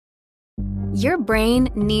Your brain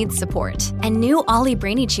needs support, and new Ollie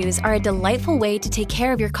Brainy Chews are a delightful way to take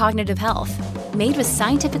care of your cognitive health. Made with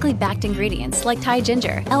scientifically backed ingredients like Thai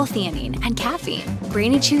ginger, L-theanine, and caffeine,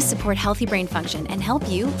 Brainy Chews support healthy brain function and help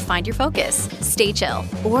you find your focus, stay chill,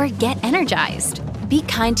 or get energized. Be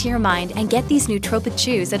kind to your mind and get these nootropic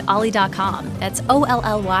chews at ollie.com. That's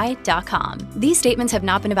OLLY.com. These statements have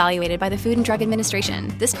not been evaluated by the Food and Drug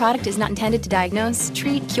Administration. This product is not intended to diagnose,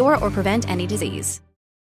 treat, cure, or prevent any disease.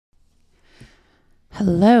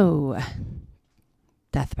 Hello,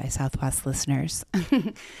 Death by Southwest listeners.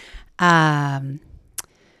 Margot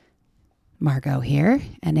here,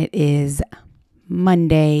 and it is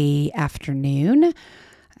Monday afternoon,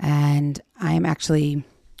 and I'm actually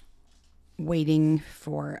waiting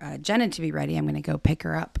for Jenna to be ready. I'm going to go pick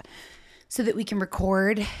her up so that we can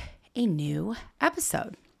record a new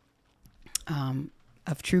episode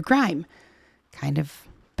of True Crime, kind of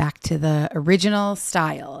back to the original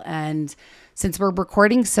style. And since we're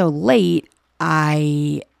recording so late,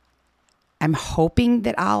 I'm hoping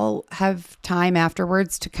that I'll have time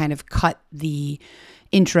afterwards to kind of cut the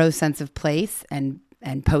intro sense of place and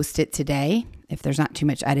post it today. If there's not too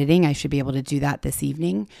much editing, I should be able to do that this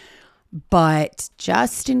evening. But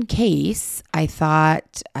just in case, I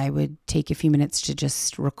thought I would take a few minutes to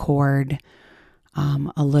just record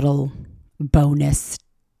a little bonus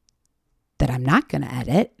that I'm not going to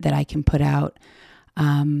edit that I can put out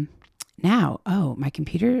now. Oh, my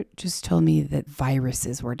computer just told me that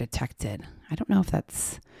viruses were detected. I don't know if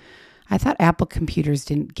I thought Apple computers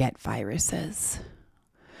didn't get viruses.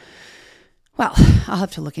 Well, I'll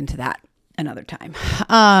have to look into that another time.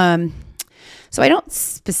 So I don't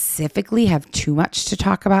specifically have too much to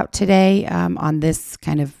talk about today on this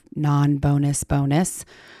kind of non-bonus bonus.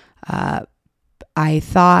 I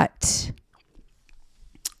thought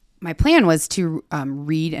my plan was to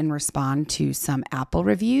read and respond to some Apple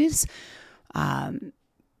reviews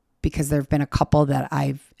because there have been a couple that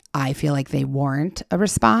I feel like they warrant a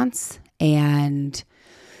response. And,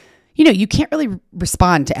 you can't really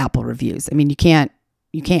respond to Apple reviews. I mean, you can't.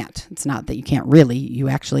 It's not that you can't really, you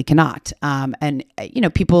actually cannot. And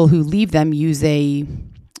people who leave them use a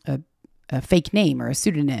fake name or a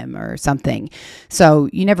pseudonym or something. So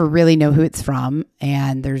you never really know who it's from,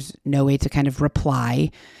 and there's no way to kind of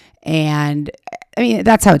reply. And I mean,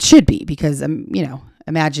 that's how it should be, because,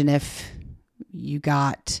 imagine if you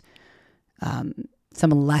got some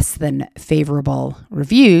less than favorable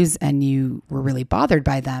reviews and you were really bothered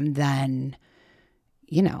by them, then,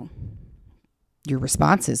 your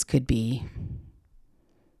responses could be,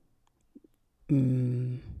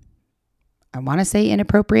 I want to say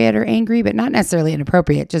inappropriate or angry, but not necessarily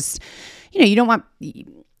inappropriate. Just, you don't want,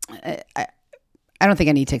 I don't think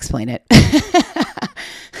I need to explain it.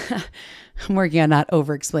 I'm working on not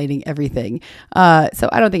over-explaining everything. So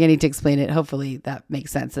I don't think I need to explain it. Hopefully that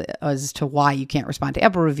makes sense as to why you can't respond to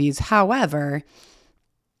Apple reviews. However,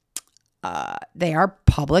 they are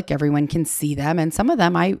public. Everyone can see them. And some of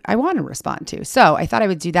them I want to respond to. So I thought I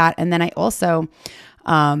would do that. And then I also,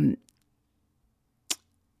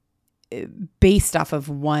 based off of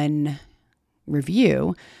one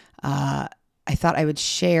review, I thought I would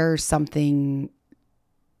share something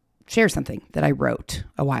that I wrote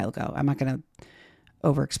a while ago. I'm not going to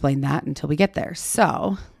over-explain that until we get there.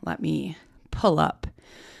 So let me pull up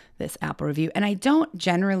this Apple review. And I don't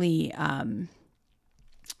generally, I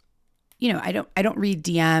don't read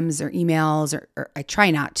DMs or emails, or I try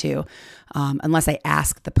not to, unless I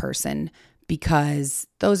ask the person, because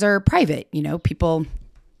those are private. People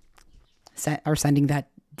are sending that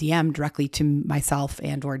DM directly to myself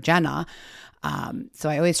and or Jenna. So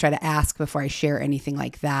I always try to ask before I share anything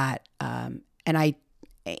like that. And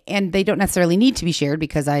they don't necessarily need to be shared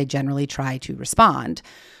because I generally try to respond.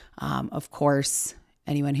 Of course,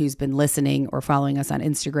 anyone who's been listening or following us on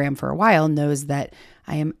Instagram for a while knows that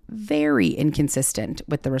I am very inconsistent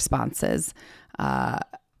with the responses.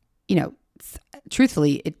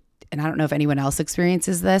 Truthfully, and I don't know if anyone else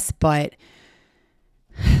experiences this, but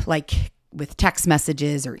like with text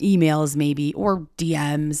messages or emails maybe, or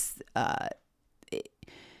DMs,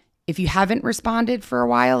 if you haven't responded for a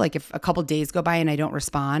while, like if a couple days go by and I don't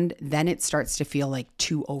respond, then it starts to feel like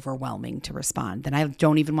too overwhelming to respond. Then I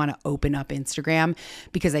don't even want to open up Instagram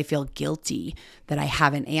because I feel guilty that I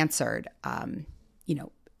haven't answered,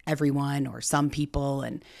 everyone or some people.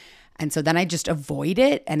 And so then I just avoid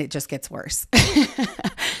it, and it just gets worse.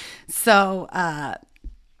 So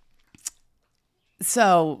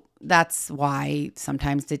that's why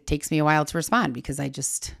sometimes it takes me a while to respond, because I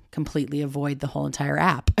just completely avoid the whole entire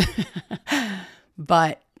app.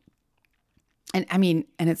 And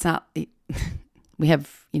it's not, we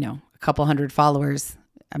have, a couple hundred followers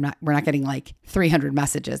we're not getting like 300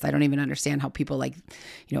 messages. I don't even understand how people like,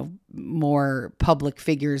 more public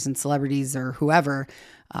figures and celebrities or whoever,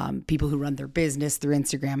 people who run their business through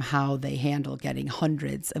Instagram, how they handle getting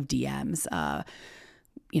hundreds of DMs.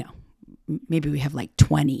 Maybe we have like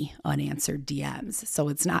 20 unanswered DMs. So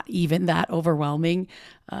it's not even that overwhelming.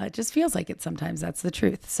 It just feels like it sometimes. That's the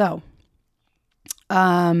truth. So,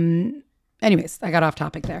 anyways, I got off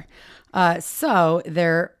topic there. So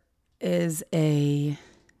there is a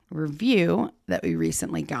review that we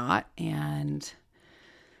recently got, and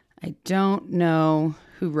I don't know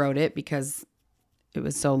who wrote it because it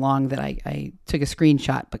was so long that I took a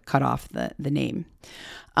screenshot but cut off the name.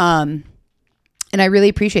 And I really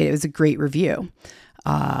appreciate it. It was a great review.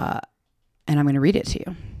 And I'm going to read it to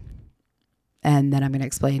you. And then I'm going to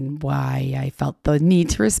explain why I felt the need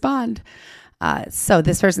to respond. So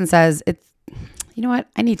this person says, you know what?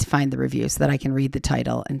 I need to find the review so that I can read the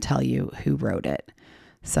title and tell you who wrote it.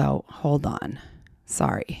 So hold on.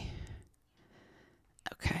 Sorry.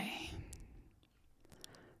 Okay.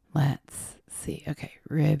 Let's see. Okay.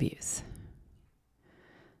 Reviews.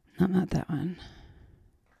 No, not that one.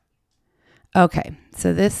 Okay,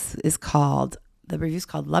 so this is the review's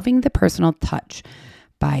called Loving the Personal Touch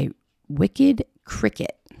by Wicked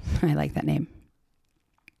Cricket. I like that name.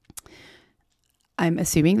 I'm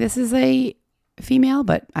assuming this is a female,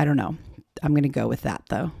 but I don't know. I'm going to go with that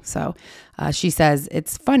though. So she says,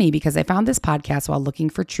 it's funny because I found this podcast while looking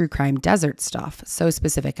for true crime desert stuff. So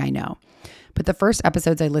specific, I know. But the first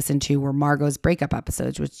episodes I listened to were Margot's breakup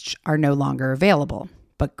episodes, which are no longer available.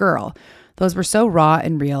 But girl, those were so raw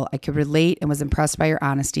and real. I could relate and was impressed by your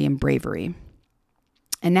honesty and bravery.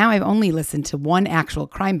 And now I've only listened to one actual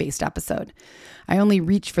crime-based episode. I only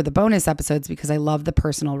reach for the bonus episodes because I love the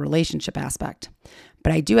personal relationship aspect.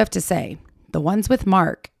 But I do have to say, the ones with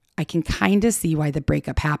Mark, I can kind of see why the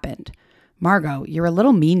breakup happened. Margot, you're a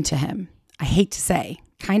little mean to him. I hate to say,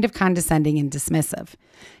 kind of condescending and dismissive.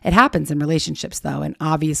 It happens in relationships though, and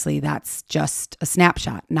obviously that's just a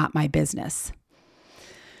snapshot, not my business.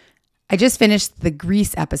 I just finished the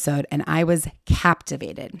Grease episode and I was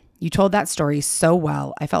captivated. You told that story so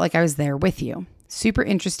well. I felt like I was there with you. Super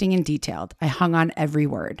interesting and detailed. I hung on every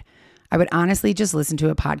word. I would honestly just listen to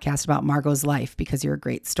a podcast about Margot's life because you're a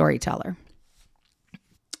great storyteller.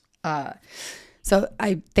 So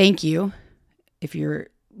I thank you if you're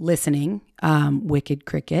listening, Wicked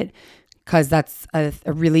Cricket, because that's a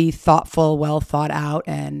really thoughtful, well thought out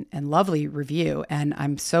and lovely review. And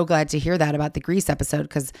I'm so glad to hear that about the Grease episode,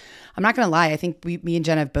 because I'm not going to lie. I think me and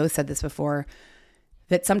Jen have both said this before,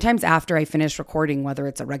 that sometimes after I finish recording, whether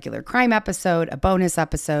it's a regular crime episode, a bonus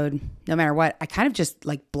episode, no matter what, I kind of just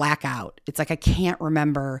like black out. It's like I can't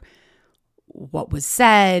remember what was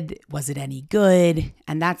said. Was it any good?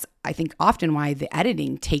 And that's, I think, often why the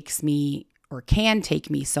editing takes me or can take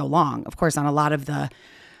me so long. Of course, on a lot of the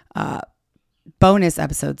bonus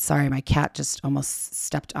episodes, sorry, my cat just almost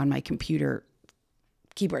stepped on my computer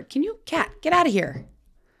keyboard. Can you, cat, get out of here?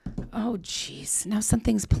 Oh, geez. Now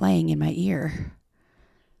something's playing in my ear.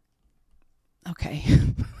 Okay.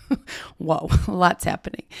 Whoa, lots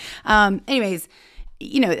happening. Anyways,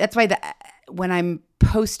 that's why when I'm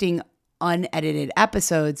posting unedited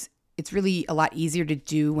episodes, it's really a lot easier to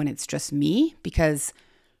do when it's just me, because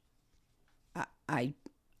I'm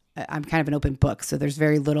kind of an open book. So there's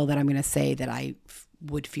very little that I'm going to say that I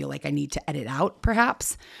would feel like I need to edit out,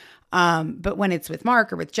 perhaps. But when it's with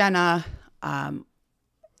Mark or with Jenna,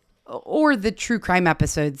 or the true crime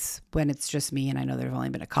episodes, when it's just me, and I know there's only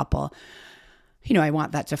been a couple, I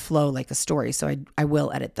want that to flow like a story. So I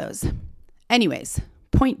will edit those. Anyways,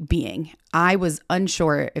 point being, I was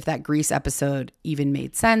unsure if that Grease episode even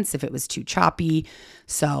made sense, if it was too choppy.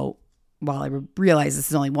 So while I realize this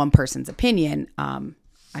is only one person's opinion, I'm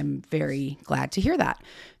very glad to hear that.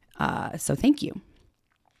 So thank you.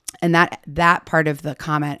 And that part of the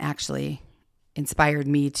comment actually inspired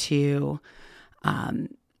me to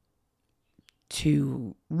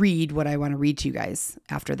read what I want to read to you guys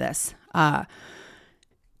after this. But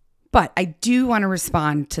I do want to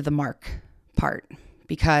respond to the Mark part,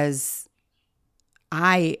 because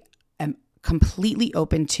I am completely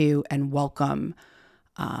open to and welcome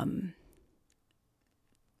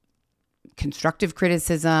constructive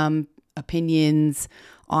criticism, opinions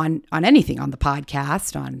on anything on the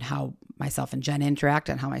podcast, on how myself and Jen interact,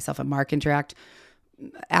 and how myself and Mark interact.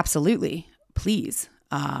 Absolutely. Please.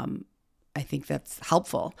 I think that's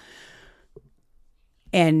helpful.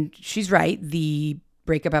 And she's right. The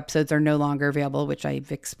breakup episodes are no longer available, which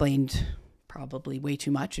I've explained probably way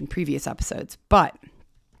too much in previous episodes. But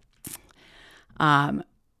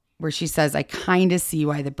where she says, I kind of see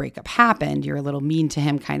why the breakup happened. You're a little mean to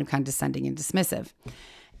him, kind of condescending and dismissive.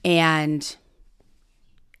 And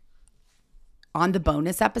on the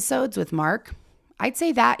bonus episodes with Mark, I'd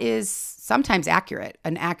say that is sometimes accurate,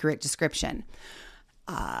 an accurate description.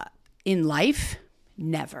 In life,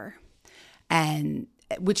 never. And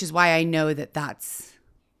which is why I know that that's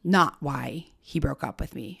not why he broke up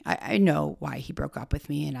with me. I know why he broke up with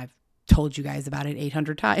me, and I've told you guys about it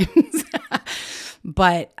 800 times.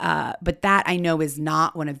 But that I know is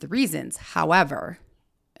not one of the reasons. However,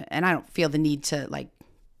 and I don't feel the need to like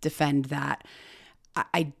defend that.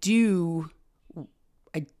 I do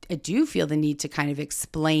feel the need to kind of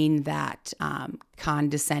explain that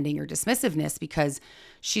condescending or dismissiveness, because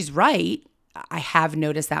she's right. I have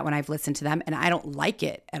noticed that when I've listened to them, and I don't like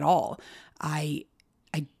it at all. I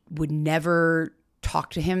would never talk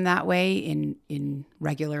to him that way in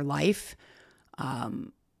regular life.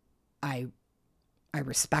 I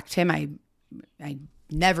respect him. I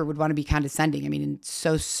never would want to be condescending. I mean, in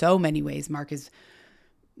so many ways, Mark is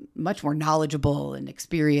much more knowledgeable and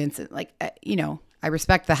experienced. And like, I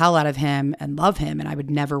respect the hell out of him and love him, and I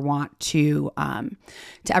would never want to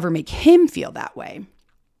ever make him feel that way.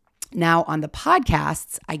 Now on the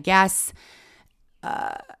podcasts, I guess,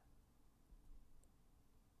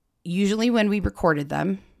 usually when we recorded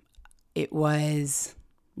them, it was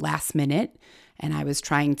last minute, and I was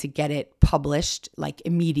trying to get it published like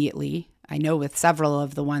immediately. I know with several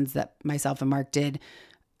of the ones that myself and Mark did,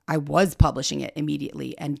 I was publishing it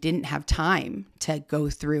immediately and didn't have time to go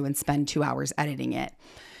through and spend 2 hours editing it.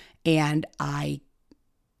 And I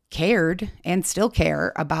cared and still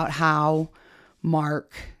care about how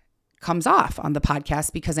Mark comes off on the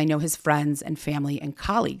podcast, because I know his friends and family and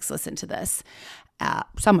colleagues listen to this,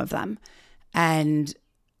 some of them. And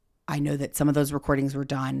I know that some of those recordings were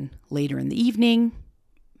done later in the evening,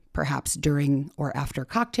 perhaps during or after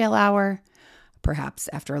cocktail hour, perhaps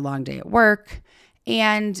after a long day at work.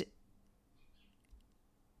 And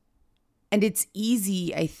it's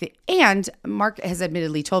easy, I think. And Mark has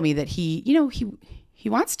admittedly told me that he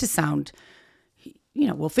wants to sound,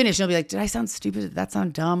 we'll finish and he'll be like, did I sound stupid? Did that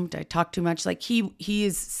sound dumb? Did I talk too much? Like he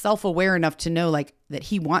is self-aware enough to know like that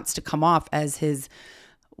he wants to come off as his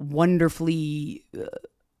wonderfully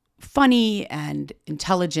funny and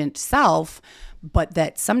intelligent self, but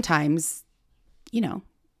that sometimes,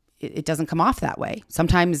 it doesn't come off that way.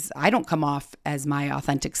 Sometimes I don't come off as my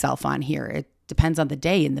authentic self on here. It depends on the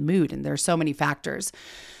day and the mood, and there's so many factors.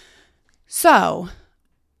 So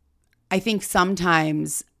I think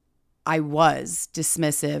sometimes I was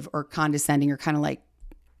dismissive or condescending or kind of like,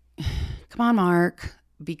 come on, Mark,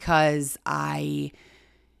 because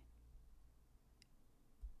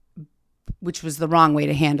which was the wrong way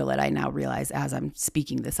to handle it. I now realize as I'm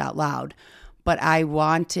speaking this out loud. But I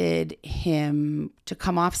wanted him to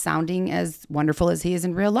come off sounding as wonderful as he is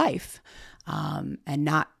in real life, and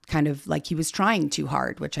not kind of like he was trying too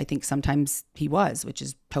hard, which I think sometimes he was, which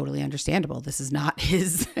is totally understandable. This is not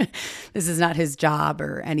his, this is not his job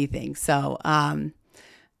or anything. So,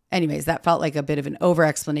 anyways, that felt like a bit of an over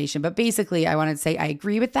explanation, but basically I wanted to say I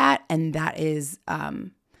agree with that. And that is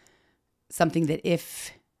something that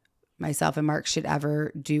if myself and Mark should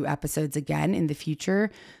ever do episodes again in the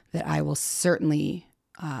future, that I will certainly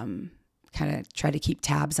kind of try to keep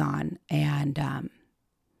tabs on. And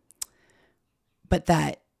but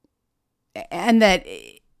that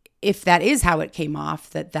if that is how it came off,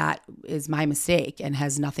 that is my mistake and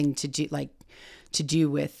has nothing to do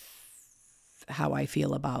with how I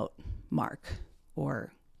feel about Mark,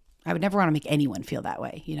 or I would never want to make anyone feel that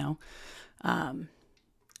way,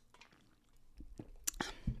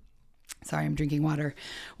 Sorry, I'm drinking water.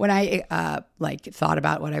 When I thought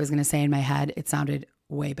about what I was going to say in my head, it sounded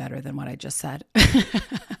way better than what I just said,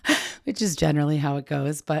 which is generally how it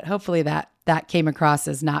goes. But hopefully that came across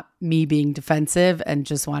as not me being defensive and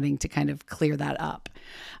just wanting to kind of clear that up.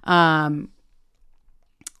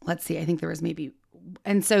 Let's see. I think there was maybe,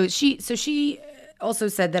 and so she also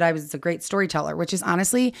said that I was a great storyteller, which is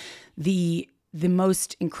honestly the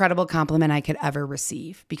most incredible compliment I could ever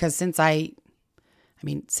receive, because since I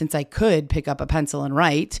could pick up a pencil and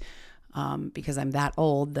write, because I'm that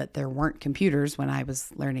old that there weren't computers when I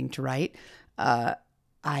was learning to write,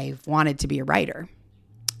 I've wanted to be a writer.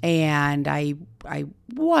 And I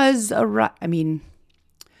was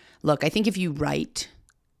look, I think if you write,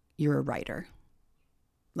 you're a writer.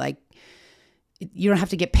 Like, you don't have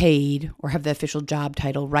to get paid or have the official job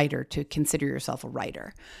title writer to consider yourself a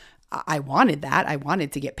writer. I wanted that. I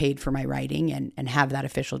wanted to get paid for my writing and have that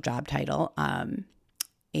official job title.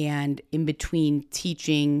 And in between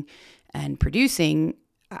teaching and producing,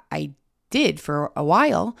 I did for a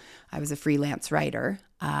while. I was a freelance writer,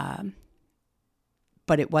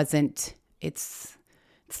 but it's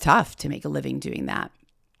tough to make a living doing that.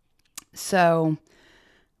 So,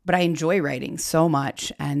 but I enjoy writing so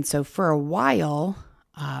much. And so for a while,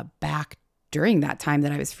 back during that time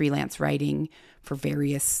that I was freelance writing for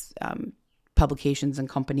various publications and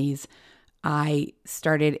companies, I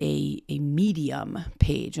started a Medium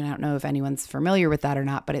page. And I don't know if anyone's familiar with that or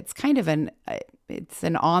not, but it's kind of it's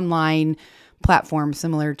an online platform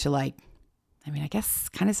similar to I guess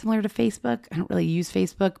kind of similar to Facebook. I don't really use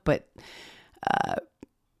Facebook, but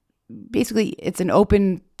basically it's an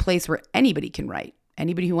open place where anybody can write.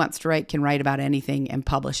 Anybody who wants to write can write about anything and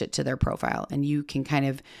publish it to their profile. And you can kind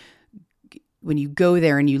of, when you go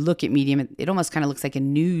there and you look at Medium, it almost kind of looks like a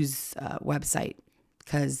news website,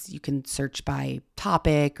 because you can search by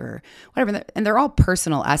topic or whatever. And they're all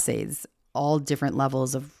personal essays, all different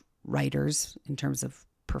levels of writers in terms of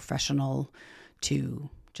professional to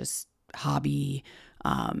just hobby.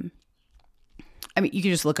 You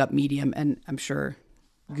can just look up Medium, and I'm sure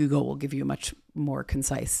Google will give you a much more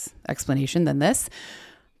concise explanation than this.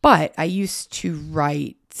 But I used to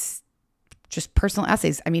write just personal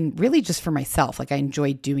essays. Really just for myself. I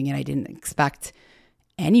enjoyed doing it. I didn't expect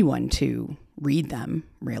anyone to read them,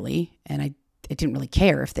 really. And I didn't really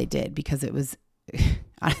care if they did, because it was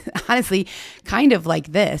honestly kind of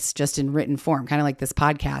like this, just in written form, kind of like this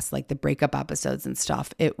podcast, like the breakup episodes and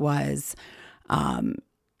stuff. It was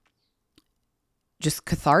just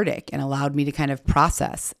cathartic and allowed me to kind of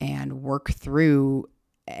process and work through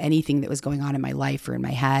anything that was going on in my life or in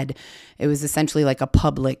my head. It was essentially like a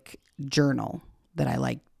public journal that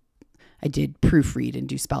I did proofread and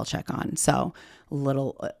do spell check on. So a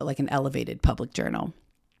little like an elevated public journal.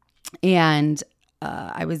 And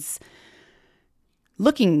I was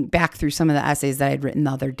looking back through some of the essays that I'd written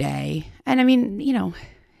the other day. And I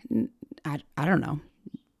don't know,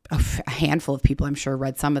 a handful of people I'm sure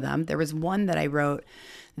read some of them. There was one that I wrote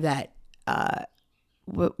that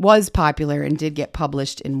was popular and did get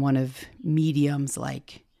published in one of Medium's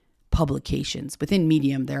publications. Within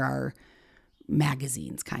Medium, there are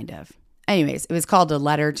magazines, kind of. Anyways, it was called A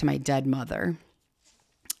Letter to My Dead Mother.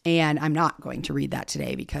 And I'm not going to read that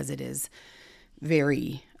today because it is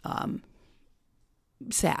very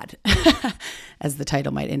sad, as the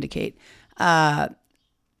title might indicate.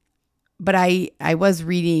 But I was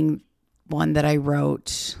reading one that I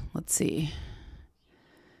wrote,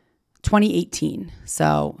 2018.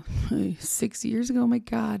 So 6 years ago, my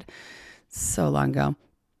God, so long ago.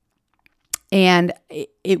 And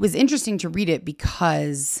it was interesting to read it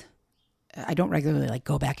because I don't regularly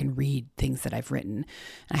go back and read things that I've written.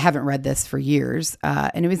 I haven't read this for years.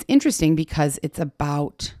 And it was interesting because it's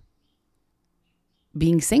about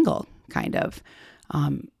being single, kind of.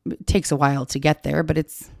 It takes a while to get there, but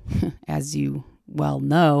it's, as you well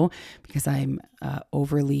know, because I'm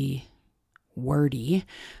overly wordy,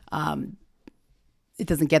 it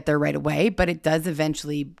doesn't get there right away, but it does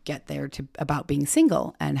eventually get there to about being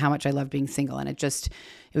single and how much I love being single. And it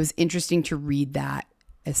was interesting to read that,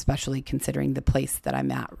 especially considering the place that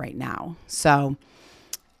I'm at right now. So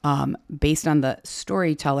based on the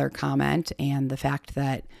storyteller comment and the fact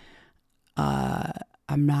that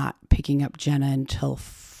I'm not picking up Jenna until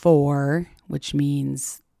 4, which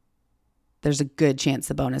means there's a good chance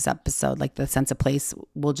the bonus episode, like the sense of place,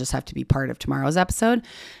 will just have to be part of tomorrow's episode,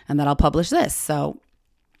 and that I'll publish this. So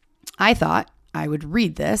I thought I would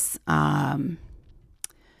read this to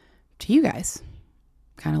you guys,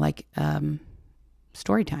 kind of like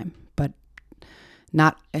story time, but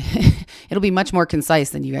not, it'll be much more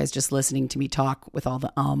concise than you guys just listening to me talk with all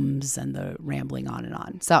the ums and the rambling on and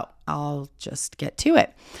on. So I'll just get to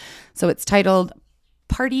it. So it's titled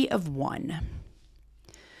Party of One.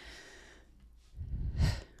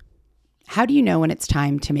 How do you know when it's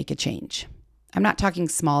time to make a change? I'm not talking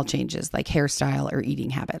small changes like hairstyle or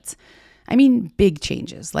eating habits. I mean big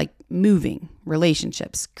changes like moving,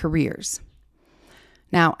 relationships, careers.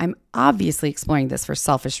 Now, I'm obviously exploring this for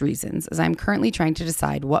selfish reasons, as I'm currently trying to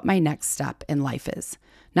decide what my next step in life is.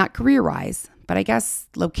 Not career-wise, but I guess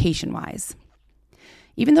location-wise.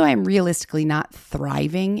 Even though I'm realistically not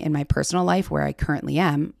thriving in my personal life where I currently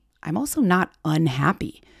am, I'm also not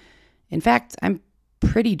unhappy. In fact, I'm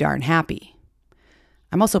pretty darn happy.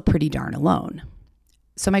 I'm also pretty darn alone.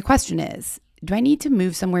 So my question is, do I need to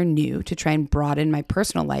move somewhere new to try and broaden my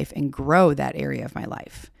personal life and grow that area of my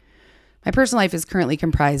life? My personal life is currently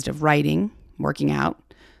comprised of writing, working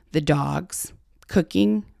out, the dogs,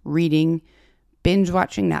 cooking, reading, binge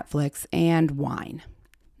watching Netflix, and wine.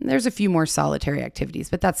 There's a few more solitary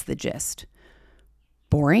activities, but that's the gist.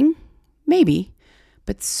 Boring? Maybe,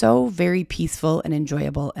 but so very peaceful and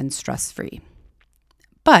enjoyable and stress-free.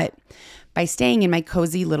 But by staying in my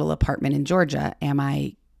cozy little apartment in Georgia, am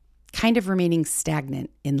I kind of remaining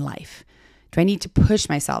stagnant in life? Do I need to push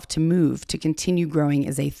myself to move to continue growing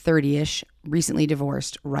as a 30-ish, recently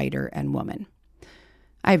divorced writer and woman?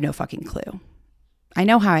 I have no fucking clue. I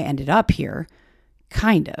know how I ended up here,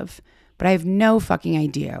 kind of, but I have no fucking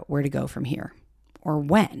idea where to go from here or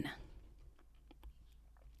when.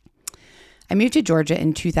 I moved to Georgia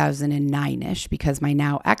in 2009-ish because my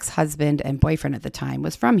now ex-husband and boyfriend at the time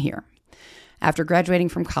was from here. After graduating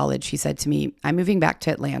from college, he said to me, "I'm moving back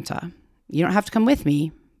to Atlanta. You don't have to come with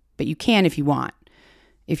me, but you can if you want.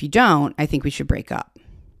 If you don't, I think we should break up."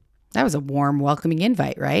 That was a warm, welcoming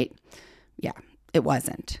invite, right? Yeah, it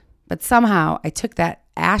wasn't. But somehow I took that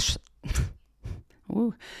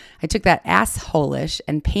asshole-ish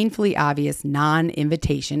and painfully obvious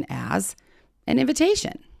non-invitation as an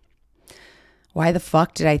invitation. Why the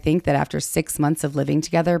fuck did I think that after 6 months of living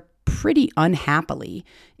together pretty unhappily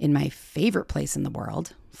in my favorite place in the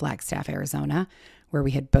world, Flagstaff, Arizona, where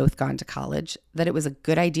we had both gone to college, that it was a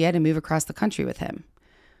good idea to move across the country with him?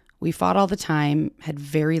 We fought all the time, had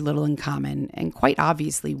very little in common, and quite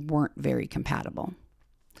obviously weren't very compatible.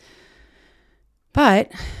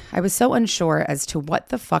 But I was so unsure as to what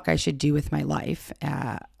the fuck I should do with my life.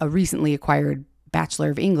 A recently acquired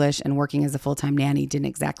Bachelor of English and working as a full-time nanny didn't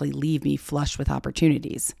exactly leave me flush with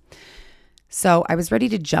opportunities. So I was ready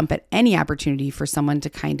to jump at any opportunity for someone to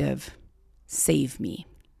kind of save me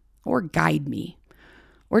or guide me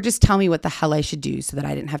or just tell me what the hell I should do so that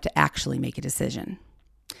I didn't have to actually make a decision.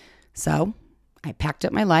 So I packed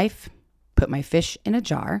up my life, put my fish in a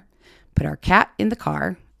jar, put our cat in the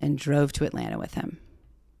car, and drove to Atlanta with him.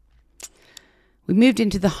 We moved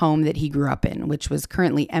into the home that he grew up in, which was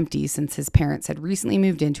currently empty since his parents had recently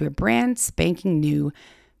moved into a brand spanking new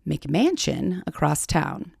McMansion across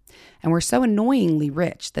town and were so annoyingly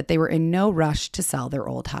rich that they were in no rush to sell their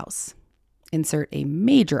old house. Insert a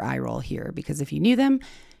major eye roll here because if you knew them,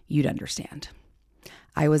 you'd understand.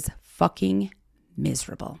 I was fucking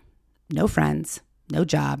miserable. No friends, no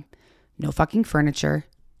job, no fucking furniture,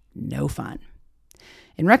 no fun.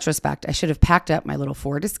 In retrospect, I should have packed up my little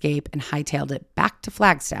Ford Escape and hightailed it back to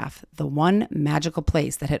Flagstaff, the one magical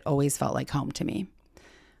place that had always felt like home to me.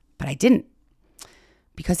 But I didn't,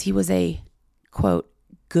 because he was a, quote,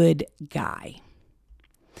 good guy.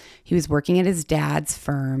 He was working at his dad's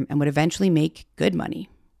firm and would eventually make good money,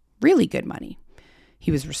 really good money.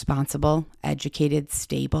 He was responsible, educated,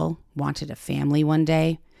 stable, wanted a family one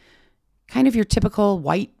day. Kind of your typical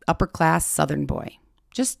white, upper-class Southern boy.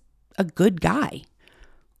 Just a good guy.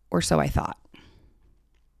 Or so I thought.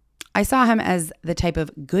 I saw him as the type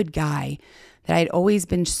of good guy that I'd always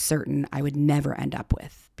been certain I would never end up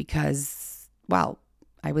with because, well,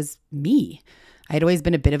 I was me. I had always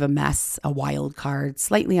been a bit of a mess, a wild card,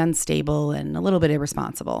 slightly unstable, and a little bit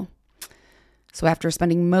irresponsible. So after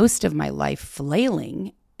spending most of my life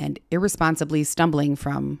flailing and irresponsibly stumbling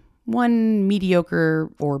from one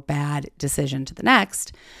mediocre or bad decision to the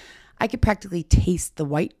next, I could practically taste the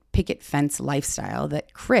white picket fence lifestyle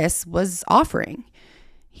that Chris was offering.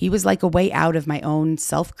 He was like a way out of my own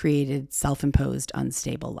self-created, self-imposed,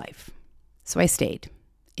 unstable life. So I stayed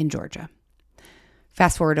in Georgia.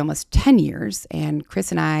 Fast forward almost 10 years, and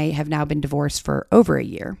Chris and I have now been divorced for over a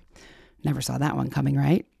year. Never saw that one coming,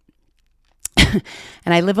 right?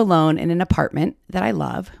 And I live alone in an apartment that I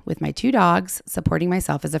love with my 2 dogs, supporting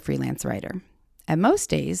myself as a freelance writer. And most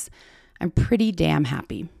days, I'm pretty damn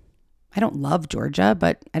happy. I don't love Georgia,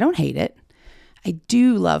 but I don't hate it. I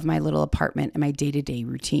do love my little apartment and my day-to-day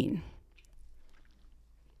routine.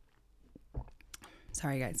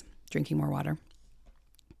 Sorry, guys. Drinking more water.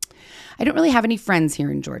 I don't really have any friends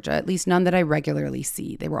here in Georgia, at least none that I regularly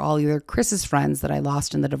see. They were all either Chris's friends that I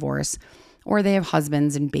lost in the divorce, or they have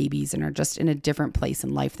husbands and babies and are just in a different place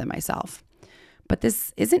in life than myself. But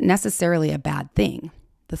this isn't necessarily a bad thing.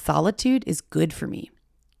 The solitude is good for me,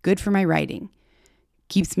 good for my writing.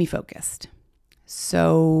 Keeps me focused.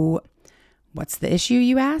 So what's the issue,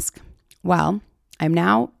 you ask? Well, I'm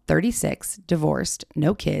now 36, divorced,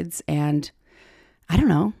 no kids, and I don't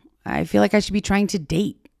know. I feel like I should be trying to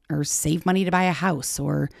date or save money to buy a house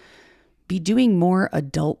or be doing more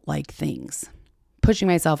adult-like things, pushing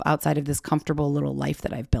myself outside of this comfortable little life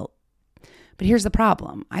that I've built. But here's the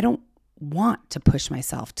problem. I don't want to push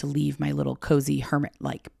myself to leave my little cozy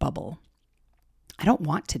hermit-like bubble. I don't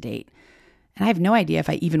want to date. And I have no idea if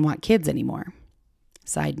I even want kids anymore.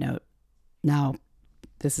 Side note, now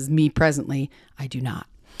this is me presently, I do not.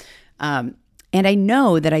 And I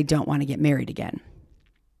know that I don't want to get married again.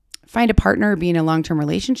 Find a partner or be in a long-term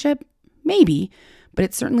relationship? Maybe, but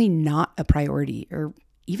it's certainly not a priority or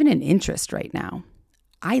even an interest right now.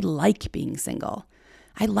 I like being single.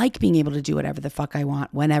 I like being able to do whatever the fuck I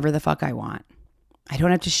want, whenever the fuck I want. I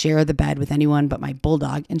don't have to share the bed with anyone but my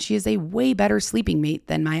bulldog, and she is a way better sleeping mate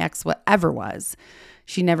than my ex ever was.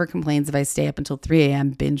 She never complains if I stay up until 3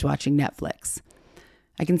 a.m. binge watching Netflix.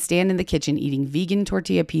 I can stand in the kitchen eating vegan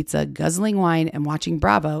tortilla pizza, guzzling wine, and watching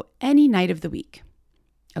Bravo any night of the week.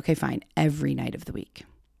 Okay, fine, every night of the week.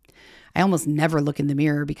 I almost never look in the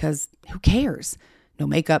mirror because who cares? No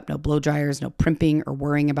makeup, no blow dryers, no primping or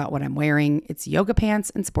worrying about what I'm wearing. It's yoga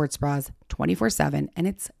pants and sports bras 24/7, and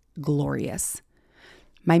it's glorious.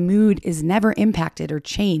 My mood is never impacted or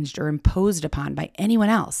changed or imposed upon by anyone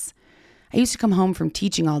else. I used to come home from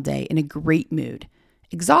teaching all day in a great mood,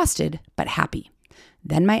 exhausted but happy.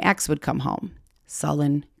 Then my ex would come home,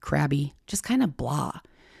 sullen, crabby, just kind of blah.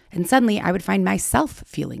 And suddenly I would find myself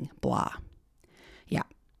feeling blah. Yeah,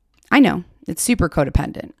 I know, it's super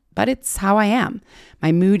codependent, but it's how I am.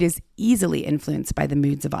 My mood is easily influenced by the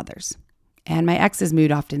moods of others. And my ex's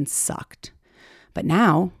mood often sucked. But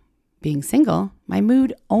now, being single, my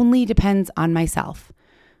mood only depends on myself,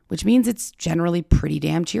 which means it's generally pretty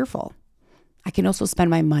damn cheerful. I can also spend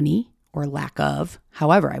my money, or lack of,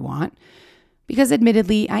 however I want, because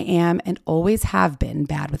admittedly, I am and always have been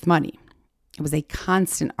bad with money. It was a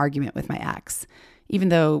constant argument with my ex, even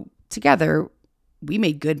though together we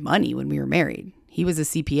made good money when we were married. He was a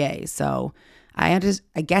CPA, so I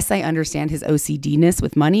guess I understand his OCD-ness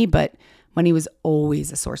with money, but money was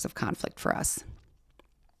always a source of conflict for us.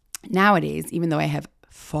 Nowadays, even though I have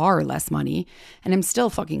far less money and I'm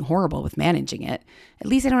still fucking horrible with managing it, at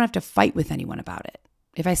least I don't have to fight with anyone about it.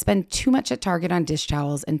 If I spend too much at Target on dish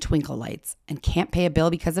towels and twinkle lights and can't pay a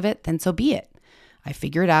bill because of it, then so be it. I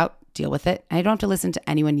figure it out, deal with it, and I don't have to listen to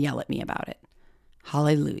anyone yell at me about it.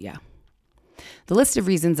 Hallelujah. The list of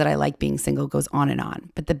reasons that I like being single goes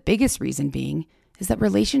on, but the biggest reason being is that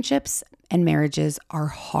relationships and marriages are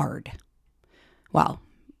hard. Well,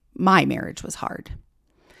 my marriage was hard.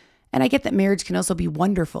 And I get that marriage can also be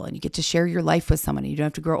wonderful and you get to share your life with someone and you don't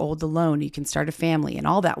have to grow old alone. You can start a family and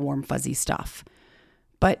all that warm, fuzzy stuff.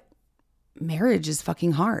 But marriage is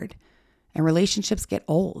fucking hard and relationships get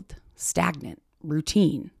old, stagnant,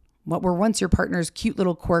 routine. What were once your partner's cute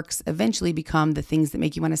little quirks eventually become the things that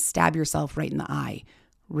make you want to stab yourself right in the eye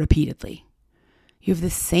repeatedly. You have the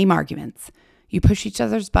same arguments. You push each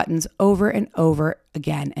other's buttons over and over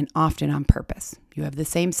again and often on purpose. You have the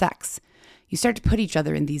same sex. You start to put each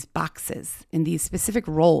other in these boxes, in these specific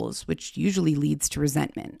roles, which usually leads to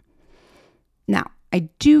resentment. Now, I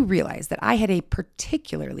do realize that I had a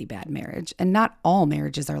particularly bad marriage, and not all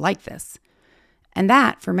marriages are like this. And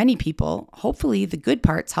that, for many people, hopefully the good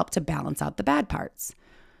parts help to balance out the bad parts.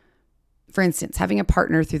 For instance, having a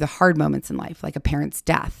partner through the hard moments in life, like a parent's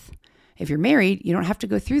death. If you're married, you don't have to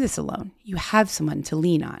go through this alone. You have someone to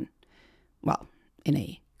lean on. Well, in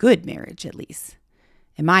a good marriage, at least.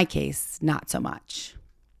 In my case, not so much.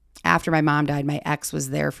 After my mom died, my ex was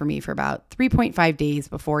there for me for about 3.5 days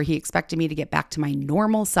before he expected me to get back to my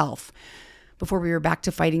normal self, before we were back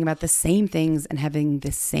to fighting about the same things and having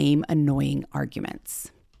the same annoying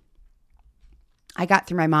arguments. I got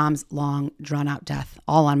through my mom's long, drawn-out death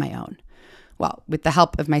all on my own. Well, with the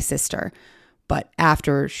help of my sister. But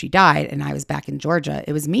after she died and I was back in Georgia,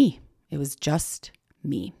 it was me. It was just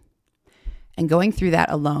me. And going through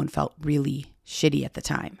that alone felt really shitty at the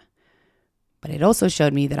time. But it also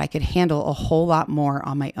showed me that I could handle a whole lot more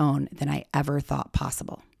on my own than I ever thought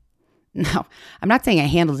possible. Now, I'm not saying I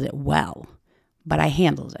handled it well, but I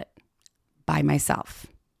handled it by myself.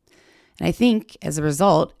 And I think as a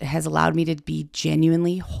result, it has allowed me to be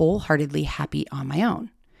genuinely, wholeheartedly happy on my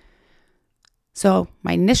own. So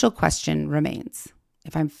my initial question remains,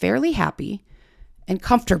 if I'm fairly happy and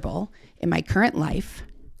comfortable in my current life,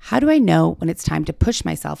 how do I know when it's time to push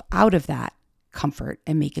myself out of that comfort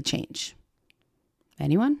and make a change?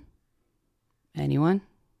 Anyone? Okay,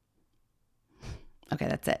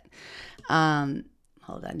 that's it.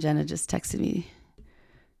 Hold on. Jenna just texted me.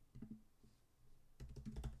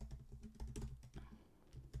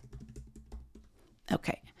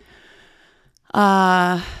 Okay.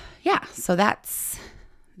 Yeah, so that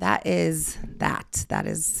is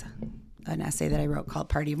an essay that I wrote called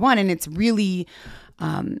Party of One. And it's really,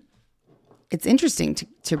 it's interesting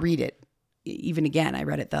to read it. Even again, I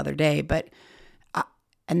read it the other day, but,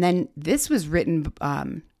 and then this was written,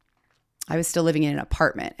 I was still living in an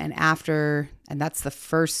apartment and that's the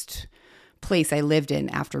first place I lived in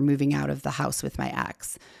after moving out of the house with my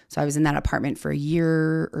ex. So I was in that apartment for a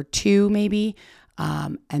year or two, maybe.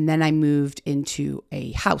 And then I moved into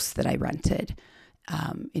a house that I rented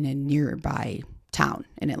in a nearby town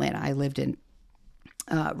in Atlanta. I lived in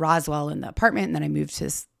Roswell in the apartment, and then I moved to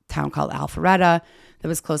this town called Alpharetta that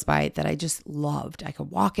was close by that I just loved. I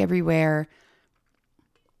could walk everywhere.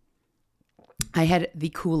 I had the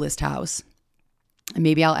coolest house. And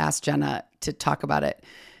maybe I'll ask Jenna to talk about it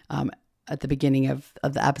at the beginning of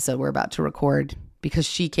the episode we're about to record, because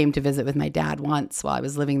she came to visit with my dad once while I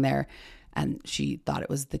was living there. And she thought it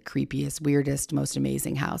was the creepiest, weirdest, most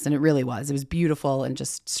amazing house. And it really was. It was beautiful and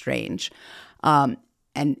just strange. And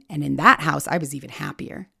in that house, I was even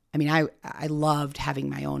happier. I mean, I loved having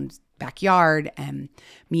my own backyard, and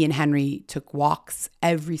me and Henry took walks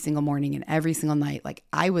every single morning and every single night. Like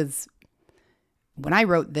when I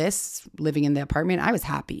wrote this, living in the apartment, I was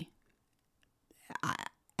happy.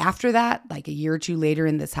 After that, like a year or two later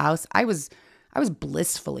in this house, I was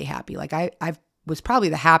blissfully happy. Like I was probably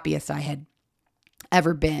the happiest I had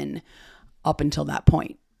ever been up until that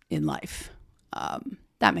point in life.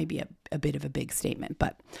 That may be a bit of a big statement,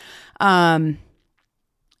 but, and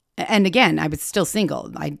again, I was still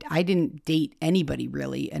single. I didn't date anybody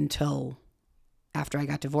really until after I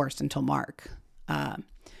got divorced, until Mark.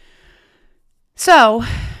 So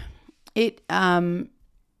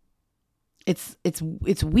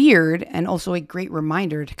it's weird, and also a great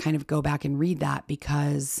reminder to kind of go back and read that,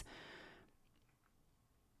 because,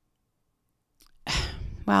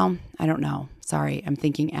 well, I don't know. Sorry, I'm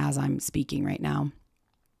thinking as I'm speaking right now.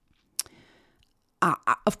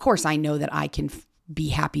 Of course, I know that I can be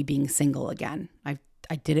happy being single again. I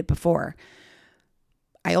did it before.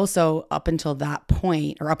 I also, up until that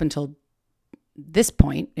point, or up until this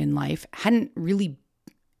point in life, hadn't really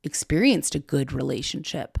experienced a good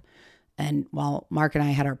relationship. And while Mark and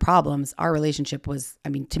I had our problems, our relationship was, I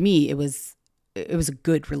mean, to me, it was a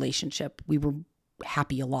good relationship. We were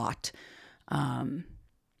happy a lot.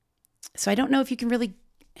 So I don't know if you can really,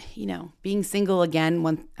 being single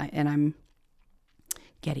again, and I'm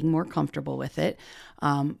getting more comfortable with it.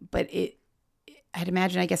 But I'd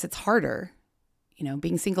imagine, I guess it's harder,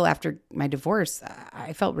 being single after my divorce.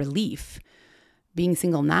 I felt relief. Being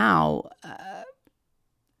single now,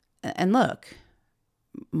 and look,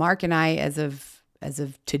 Mark and I, as of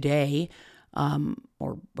today,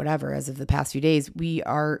 or whatever, as of the past few days,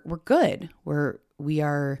 we're good. We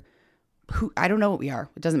are who, I don't know what we are.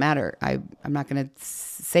 It doesn't matter. I'm not going to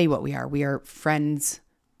say what we are. We are friends,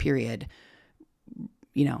 period.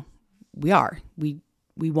 We are. We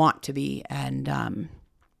want to be. And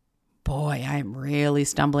boy, I am really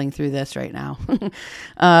stumbling through this right now.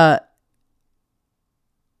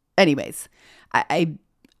 Anyways, I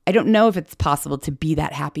don't know if it's possible to be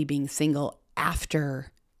that happy being single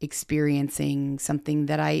after experiencing something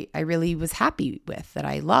that I really was happy with, that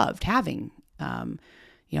I loved having.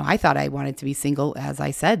 I thought I wanted to be single, as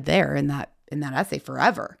I said there in that essay,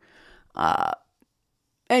 forever.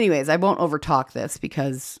 Anyways, I won't overtalk this,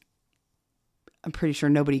 because I'm pretty sure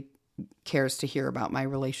nobody cares to hear about my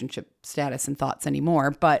relationship status and thoughts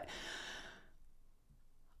anymore. But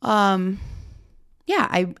yeah,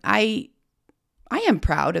 I am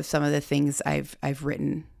proud of some of the things I've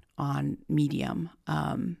written on Medium.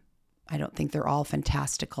 I don't think they're all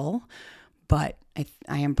fantastical, but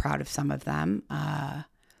I am proud of some of them.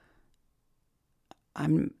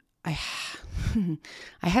 I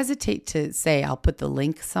hesitate to say I'll put the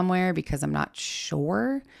link somewhere, because I'm not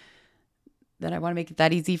sure that I want to make it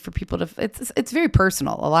that easy for people to. It's very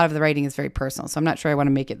personal. A lot of the writing is very personal, so I'm not sure I want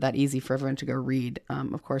to make it that easy for everyone to go read.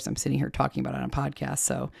 Of course, I'm sitting here talking about it on a podcast,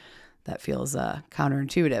 so that feels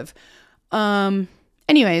counterintuitive.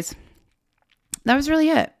 Anyways, that was really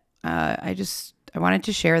it. I wanted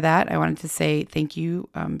to share that. I wanted to say thank you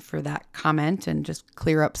for that comment, and just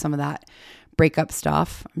clear up some of that breakup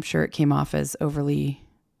stuff. I'm sure it came off as overly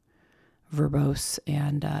verbose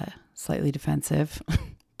and slightly defensive,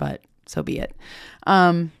 but so be it.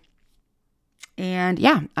 And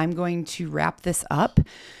yeah, I'm going to wrap this up.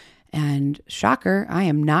 And shocker, I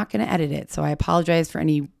am not going to edit it. So I apologize for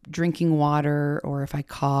any drinking water, or if I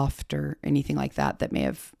coughed or anything like that may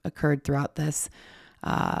have occurred throughout this.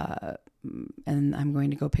 And I'm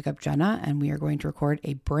going to go pick up Jenna, and we are going to record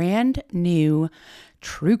a brand new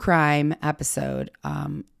true crime episode.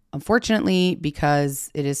 Unfortunately, because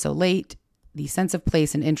it is so late, the sense of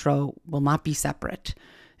place and intro will not be separate.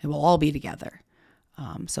 It will all be together.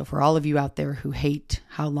 So for all of you out there who hate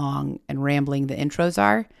how long and rambling the intros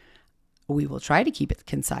are, we will try to keep it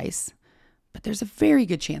concise, but there's a very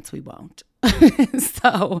good chance we won't.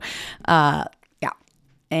 So, yeah.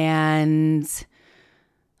 And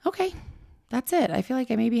okay, that's it. I feel like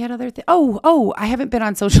I maybe had other things. Oh, I haven't been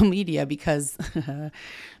on social media because of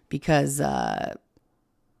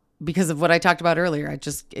what I talked about earlier.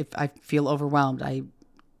 If I feel overwhelmed, I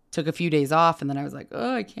took a few days off, and then I was like,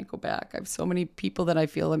 oh, I can't go back. I have so many people that I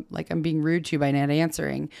feel like I'm being rude to by not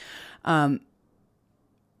answering.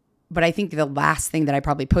 but I think the last thing that I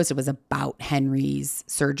probably posted was about Henry's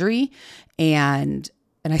surgery. And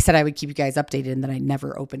I said I would keep you guys updated, and then I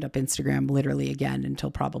never opened up Instagram literally again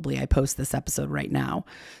until probably I post this episode right now.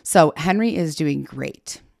 So Henry is doing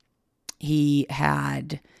great. He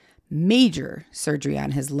had major surgery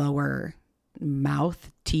on his lower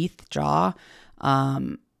mouth, teeth, jaw,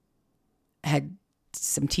 had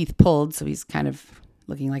some teeth pulled. So he's kind of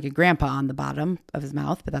looking like a grandpa on the bottom of his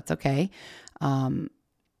mouth, but that's okay.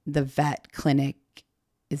 The vet clinic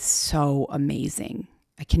is so amazing.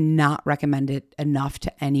 I cannot recommend it enough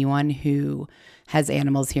to anyone who has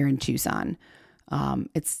animals here in Tucson.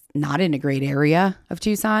 It's not in a great area of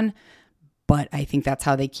Tucson, but I think that's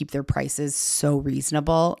how they keep their prices so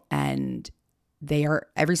reasonable. And they are,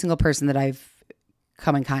 every single person that I've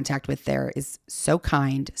come in contact with there is so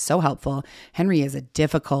kind, so helpful. Henry is a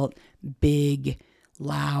difficult, big,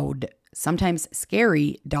 loud, sometimes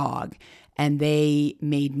scary dog. And they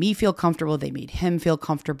made me feel comfortable. They made him feel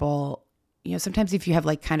comfortable. You know, sometimes if you have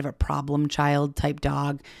like kind of a problem child type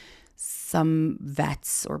dog, some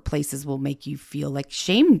vets or places will make you feel like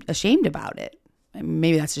ashamed about it.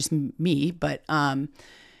 Maybe that's just me, but I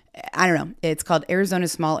don't know. It's called Arizona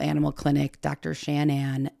Small Animal Clinic, Dr.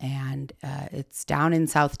 Shanann, and it's down in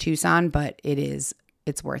South Tucson, but it's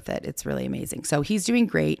worth it. It's really amazing. So he's doing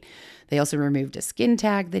great. They also removed a skin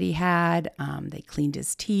tag that he had. They cleaned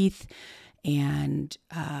his teeth. And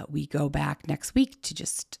we go back next week to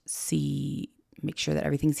just make sure that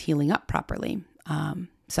everything's healing up properly.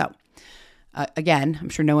 Again, I'm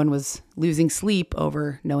sure no one was losing sleep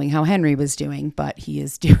over knowing how Henry was doing, but he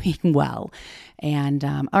is doing well. And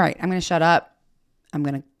all right, I'm going to shut up. I'm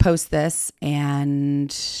going to post this.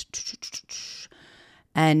 And since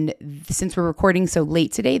we're recording so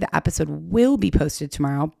late today, the episode will be posted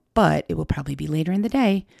tomorrow, but it will probably be later in the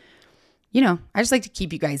day. You know, I just like to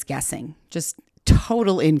keep you guys guessing. Just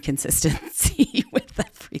total inconsistency with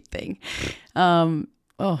everything. Oh,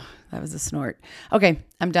 that was a snort. Okay,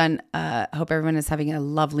 I'm done. I hope everyone is having a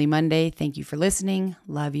lovely Monday. Thank you for listening.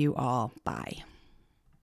 Love you all. Bye.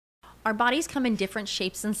 Our bodies come in different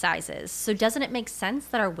shapes and sizes, so doesn't it make sense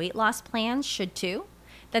that our weight loss plans should too?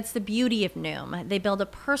 That's the beauty of Noom. They build a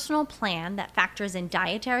personal plan that factors in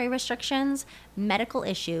dietary restrictions, medical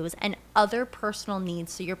issues, and other personal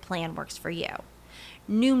needs so your plan works for you.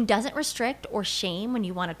 Noom doesn't restrict or shame when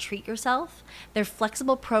you want to treat yourself. Their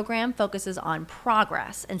flexible program focuses on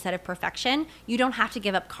progress instead of perfection. You don't have to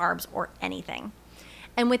give up carbs or anything.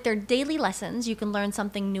 And with their daily lessons, you can learn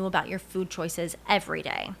something new about your food choices every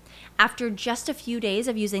day. After just a few days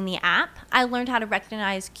of using the app, I learned how to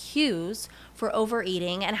recognize cues for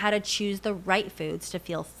overeating and how to choose the right foods to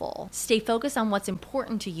feel full. Stay focused on what's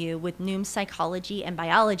important to you with Noom's psychology and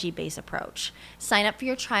biology-based approach. Sign up for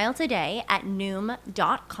your trial today at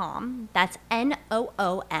Noom.com. That's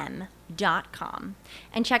Noom.com.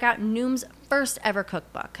 And check out Noom's first ever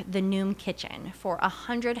cookbook, The Noom Kitchen, for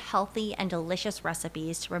 100 healthy and delicious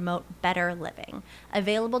recipes to promote better living.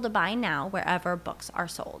 Available to buy now wherever books are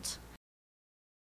sold.